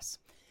 Yes.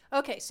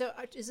 Okay, so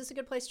is this a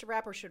good place to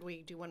wrap, or should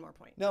we do one more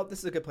point? No, this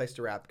is a good place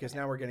to wrap, because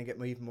now we're going to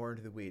get even more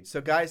into the weeds.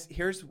 So, guys,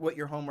 here's what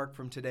your homework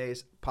from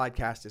today's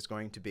podcast is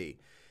going to be.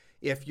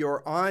 If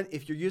you're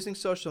using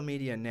social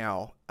media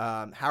now,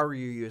 how are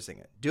you using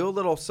it? Do a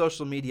little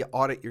social media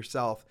audit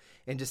yourself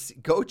and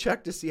just go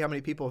check to see how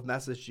many people have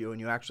messaged you and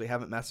you actually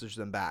haven't messaged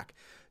them back.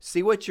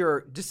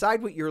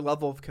 Decide what your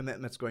level of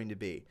commitment is going to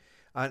be.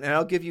 And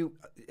I'll give you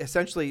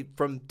essentially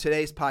from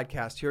today's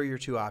podcast, here are your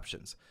two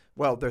options.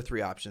 Well, there are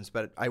three options,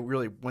 but I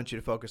really want you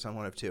to focus on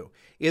one of two.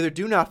 Either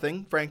do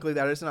nothing. Frankly,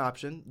 that is an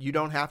option. You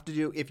don't have to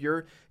do, if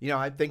you're,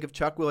 I think of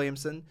Chuck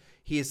Williamson.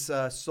 He's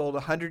sold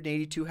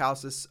 182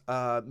 houses.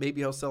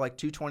 Maybe he'll sell like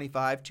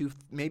 225,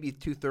 maybe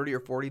 230 or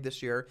 40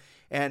 this year.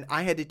 And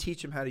I had to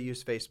teach him how to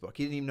use Facebook.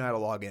 He didn't even know how to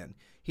log in.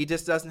 He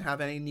just doesn't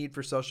have any need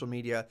for social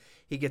media.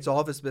 He gets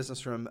all of his business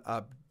from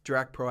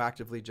direct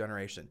proactive lead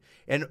generation.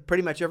 And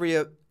pretty much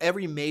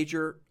every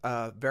major,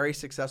 very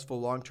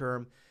successful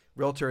long-term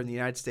realtor in the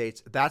United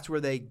States, that's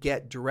where they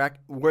get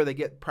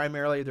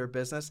primarily their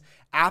business.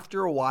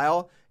 After a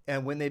while,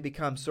 and when they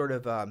become sort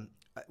of,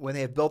 when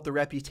they have built the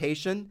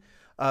reputation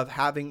of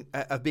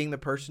being the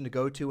person to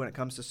go to when it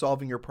comes to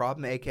solving your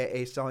problem,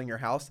 aka selling your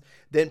house,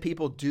 then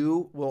people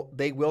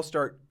will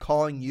start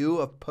calling you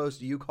opposed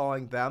to you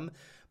calling them.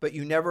 But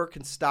you never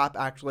can stop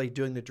actually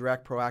doing the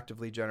direct proactive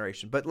lead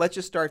generation. But let's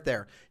just start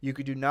there. You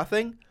could do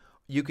nothing.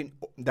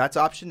 That's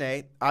option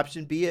A.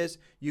 Option B is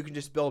you can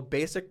just build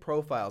basic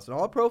profiles. And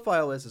all a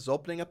profile is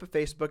opening up a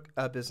Facebook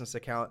business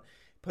account,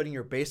 putting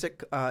your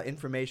basic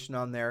information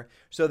on there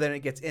so then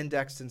it gets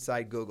indexed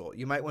inside Google.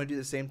 You might want to do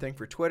the same thing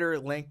for Twitter,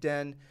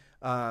 LinkedIn.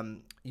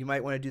 You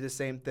might want to do the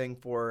same thing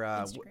for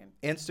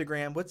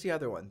Instagram. What's the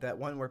other one? That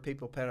one where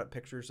people put up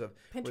pictures of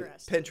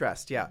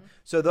Pinterest, yeah. Mm-hmm.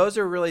 So those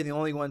are really the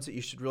only ones that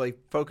you should really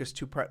focus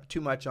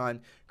too much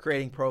on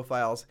creating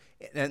profiles.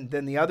 And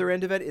then the other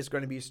end of it is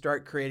going to be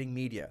start creating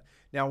media.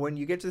 Now, when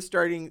you get to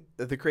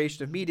the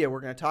creation of media,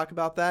 we're going to talk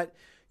about that.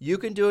 You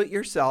can do it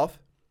yourself.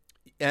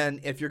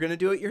 And if you're going to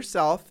do it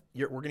yourself,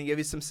 we're going to give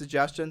you some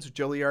suggestions, which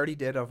Julie already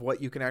did, of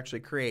what you can actually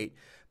create.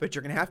 But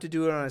you're going to have to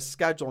do it on a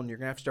schedule, and you're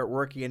going to have to start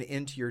working it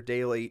into your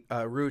daily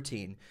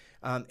routine.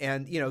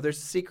 And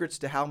there's secrets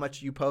to how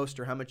much you post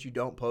or how much you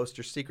don't post.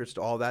 There's secrets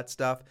to all that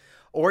stuff.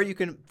 Or you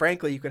can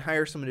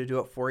hire someone to do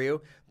it for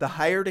you. The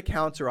hired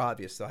accounts are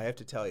obvious, though, I have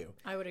to tell you.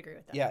 I would agree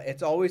with that. Yeah,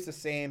 it's always the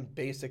same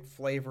basic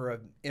flavor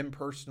of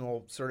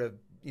impersonal sort of,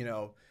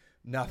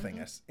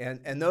 nothingness.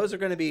 Mm-hmm. And those are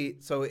going to be,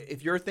 so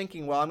if you're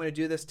thinking, well, I'm going to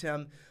do this,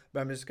 Tim, but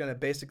I'm just going to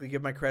basically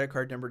give my credit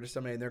card number to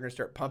somebody and they're going to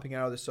start pumping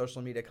out all the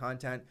social media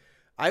content,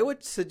 I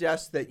would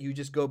suggest that you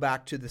just go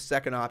back to the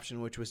second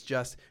option, which was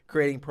just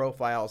creating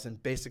profiles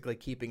and basically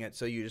keeping it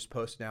so you just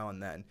post now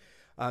and then.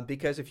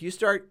 Because if you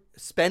start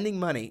spending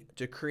money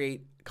to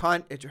create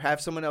to have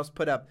someone else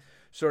put up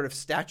sort of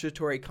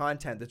statutory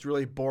content that's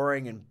really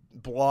boring and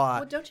blah.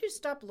 Well, don't you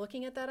stop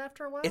looking at that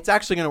after a while? It's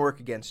actually going to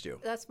work against you.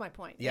 That's my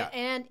point. Yeah.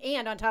 And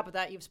on top of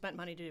that, you've spent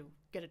money to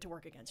get it to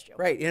work against you.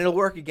 Right, and it'll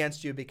work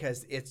against you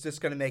because it's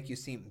just going to make you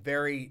seem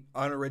very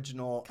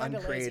unoriginal, Kinda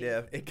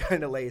uncreative, and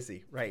kind of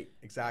lazy. Right,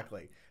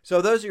 exactly.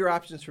 So those are your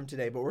options from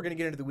today, but we're going to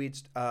get into the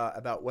weeds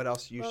about what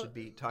else you should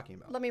be talking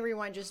about. Let me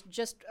rewind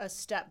just a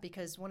step,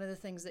 because one of the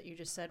things that you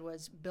just said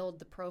was build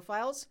the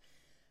profiles.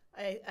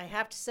 I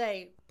have to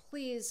say,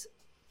 please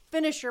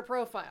finish your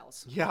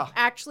profiles. Yeah.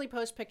 Actually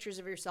post pictures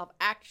of yourself.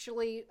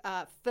 Actually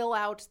fill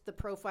out the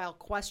profile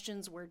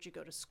questions. Where'd you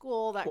go to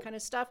school? That kind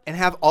of stuff. And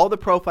have all the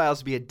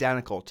profiles be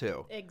identical,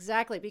 too.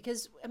 Exactly.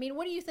 Because, I mean,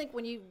 what do you think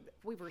we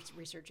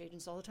research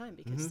agents all the time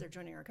because they're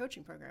joining our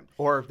coaching program.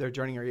 Or they're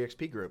joining our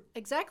EXP group.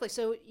 Exactly.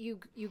 So you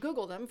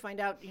Google them, find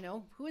out,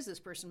 who is this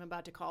person I'm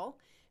about to call?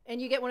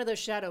 And you get one of those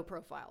shadow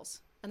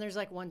profiles. And there's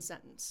like one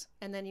sentence.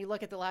 And then you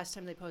look at the last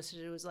time they posted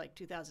it, it was like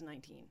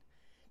 2019.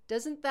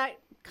 Doesn't that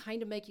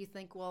kind of make you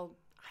think, well,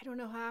 I don't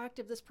know how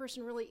active this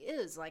person really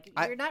is. Like,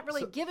 you're not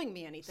really giving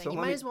me anything. You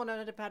might as well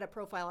not have had a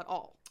profile at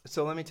all.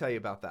 So let me tell you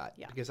about that,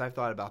 because I've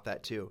thought about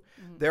that too.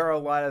 Mm-hmm. There are a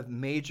lot of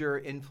major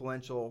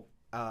influential,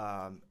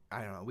 I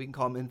don't know, we can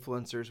call them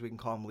influencers, we can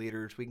call them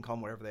leaders, we can call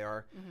them whatever they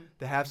are,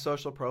 that have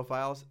social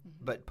profiles,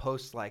 but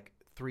post like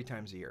 3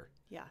 times a year.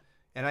 Yeah.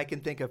 And I can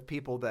think of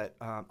people that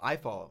I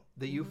follow,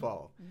 that you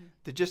follow,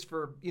 that just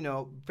for,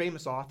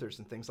 famous authors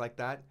and things like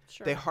that,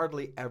 they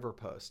hardly ever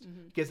post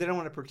because they don't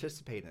want to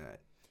participate in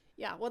it.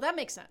 Yeah, well, that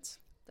makes sense.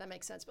 That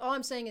makes sense. All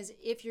I'm saying is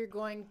if you're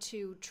going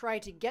to try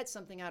to get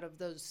something out of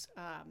those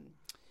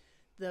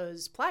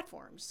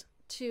platforms,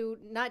 to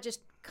not just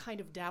kind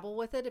of dabble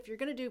with it. If you're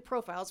going to do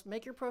profiles,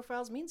 make your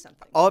profiles mean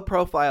something. All a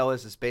profile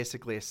is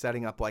basically a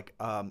setting up like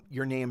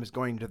your name is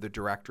going to the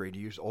directory, to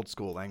use old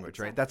school language,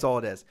 right? That's all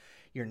it is.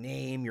 Your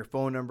name, your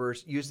phone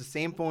numbers, use the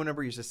same phone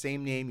number, use the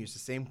same name, use the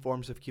same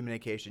forms of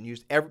communication,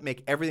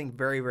 make everything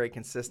very, very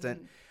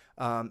consistent.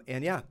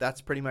 And yeah,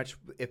 that's pretty much,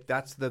 if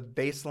that's the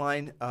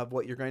baseline of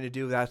what you're going to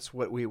do, that's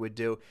what we would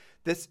do.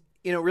 This,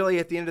 really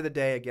at the end of the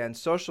day, again,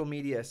 social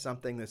media is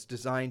something that's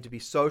designed to be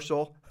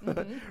social,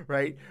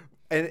 right?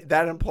 And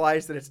that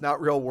implies that it's not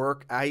real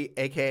work,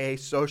 aka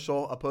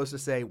social, opposed to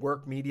say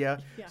work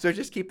media. Yeah. So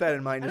just keep that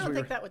in mind. I don't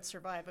think that would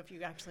survive if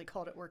you actually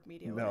called it work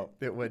media. No,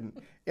 it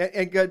wouldn't.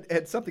 And good.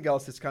 And something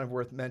else that's kind of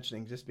worth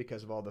mentioning, just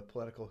because of all the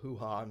political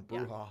hoo-ha and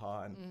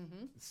brouhaha and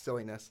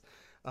silliness.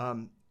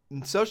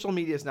 Social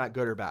media is not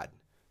good or bad.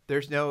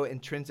 There's no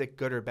intrinsic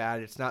good or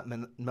bad. It's not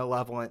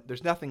malevolent.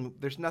 There's nothing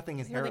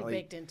inherently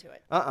baked into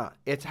it.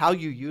 It's how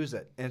you use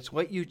it, and it's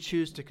what you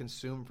choose to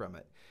consume from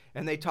it.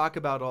 And they talk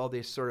about all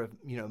these sort of,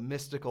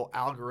 mystical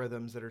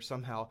algorithms that are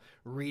somehow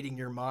reading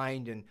your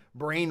mind and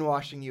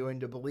brainwashing you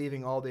into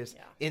believing all this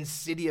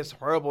insidious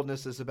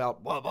horriblenesses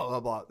about blah, blah,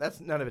 blah, blah.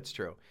 None of it's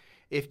true.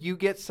 If you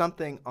get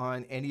something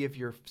on any of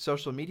your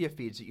social media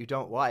feeds that you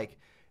don't like,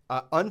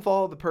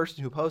 unfollow the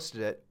person who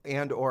posted it,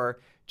 and or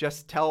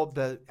just tell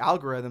the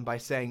algorithm by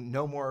saying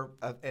no more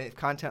of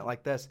content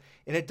like this.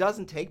 And it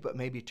doesn't take but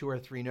maybe 2 or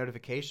 3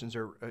 notifications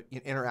or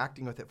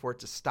interacting with it for it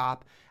to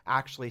stop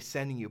actually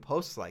sending you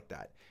posts like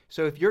that.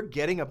 So if you're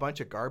getting a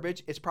bunch of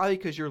garbage, it's probably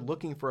because you're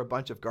looking for a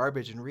bunch of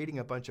garbage and reading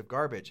a bunch of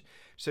garbage.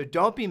 So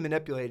don't be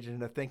manipulated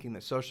into thinking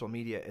that social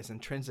media is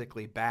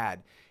intrinsically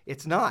bad.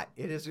 It's not.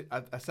 It is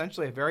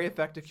essentially a very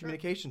effective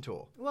communication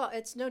tool. Well,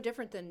 it's no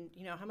different than,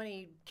 how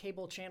many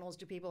cable channels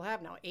do people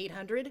have now?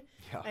 800?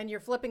 Yeah. And you're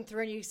flipping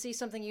through and you see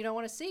something you don't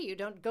want to see. You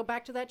don't go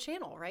back to that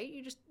channel, right?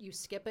 You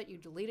skip it, you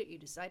delete it, you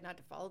decide not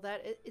to follow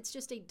that. It's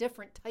just a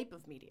different type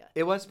of media.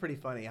 It was pretty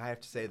funny, I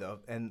have to say, though.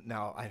 And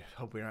now I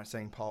hope we're not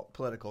saying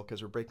political,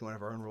 because we're breaking one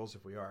of our own rules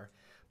if we are.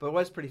 But it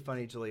was pretty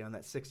funny, Julie, on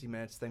that 60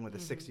 Minutes thing with the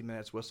 60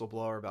 Minutes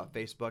whistleblower about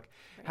Facebook,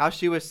 how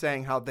she was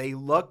saying how they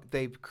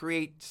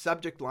create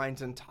subject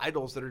lines and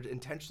titles that are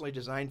intentionally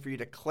designed for you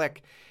to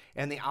click,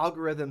 and the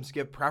algorithms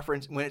give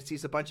preference. When it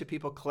sees a bunch of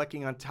people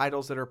clicking on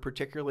titles that are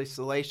particularly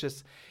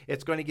salacious,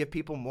 it's going to give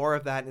people more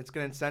of that, and it's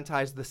going to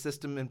incentivize the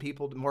system and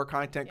people, more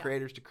content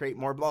creators, to create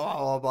more blah,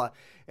 blah, blah, blah.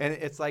 And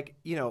it's like,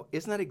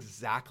 isn't that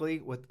exactly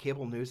what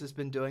cable news has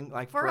been doing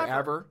like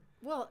forever?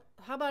 Well,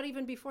 how about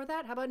even before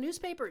that? How about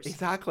newspapers?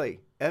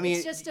 Exactly. I mean,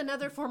 it's just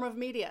another form of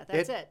media.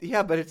 That's it.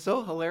 Yeah, but it's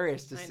so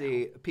hilarious to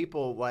see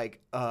people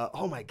like,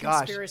 oh my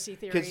gosh.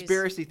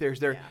 Conspiracy theories.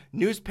 They're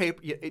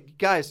newspaper.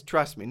 Guys,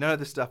 trust me, none of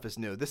this stuff is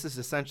new. This is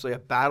essentially a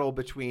battle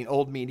between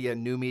old media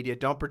and new media.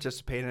 Don't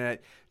participate in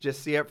it.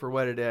 Just see it for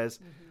what it is.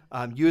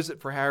 Use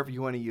it for however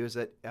you want to use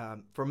it.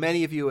 For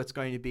many of you, it's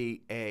going to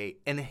be an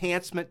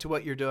enhancement to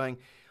what you're doing,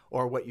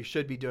 or what you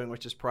should be doing,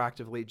 which is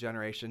proactive lead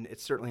generation.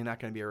 It's certainly not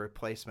going to be a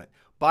replacement.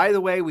 By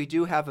the way, we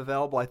do have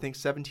available, I think,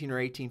 17 or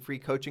 18 free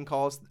coaching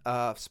calls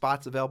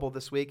spots available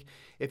this week.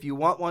 If you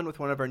want one with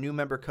one of our new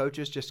member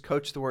coaches, just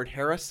coach the word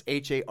Harris,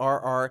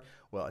 Harr.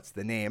 Well, it's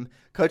the name.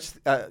 Text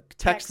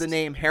the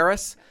name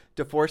Harris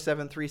to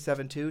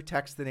 47372.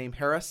 Text the name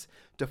Harris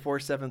to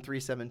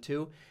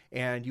 47372.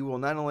 And you will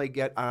not only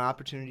get an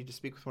opportunity to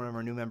speak with one of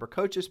our new member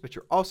coaches, but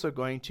you're also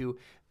going to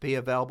be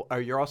available, or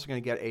you're also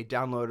going to get a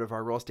download of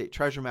our real estate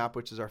treasure map,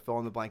 which is our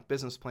fill-in-the-blank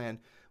business plan,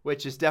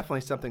 which is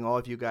definitely something all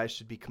of you guys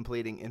should be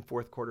completing in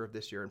fourth quarter of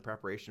this year in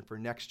preparation for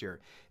next year.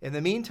 In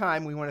the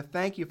meantime, we want to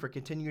thank you for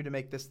continuing to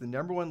make this the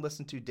number one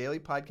listened to daily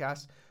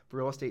podcast for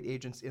real estate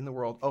agents in the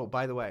world. Oh,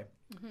 by the way,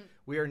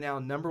 we are now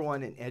number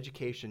one in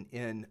education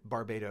in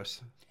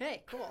Barbados.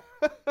 Hey, cool.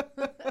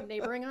 A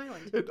neighboring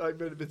island.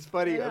 It's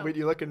funny when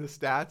you look in the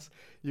stats,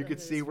 you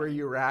could see where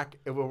you rank,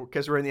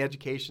 because we're in the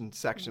education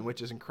section,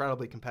 which is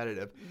incredibly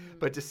competitive.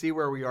 But to see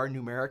where we are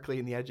numerically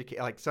in the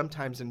education, like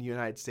sometimes in the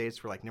United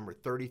States, we're like number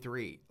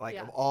 33,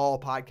 of all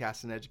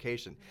podcasts in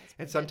education.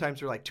 And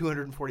sometimes we're like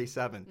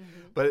 247.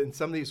 But in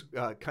some of these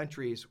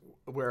countries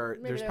where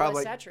there's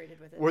probably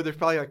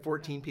like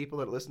 14 people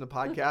that listen to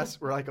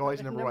podcasts, we're like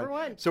always number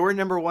one. So we're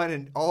number one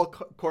in all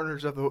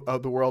corners of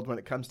the world when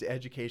it comes to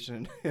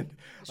education.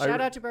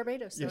 Shout out to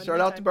Barbados. Yeah, shout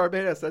out to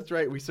Barbados. That's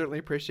right. We certainly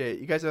appreciate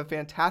it. You guys have a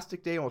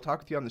fantastic day, and we'll talk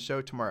with you on the show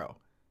tomorrow.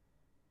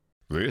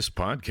 This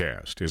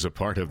podcast is a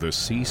part of the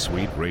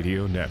C-Suite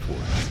Radio Network.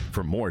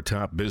 For more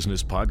top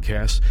business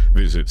podcasts,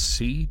 visit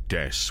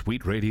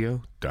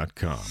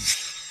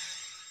c-suiteradio.com.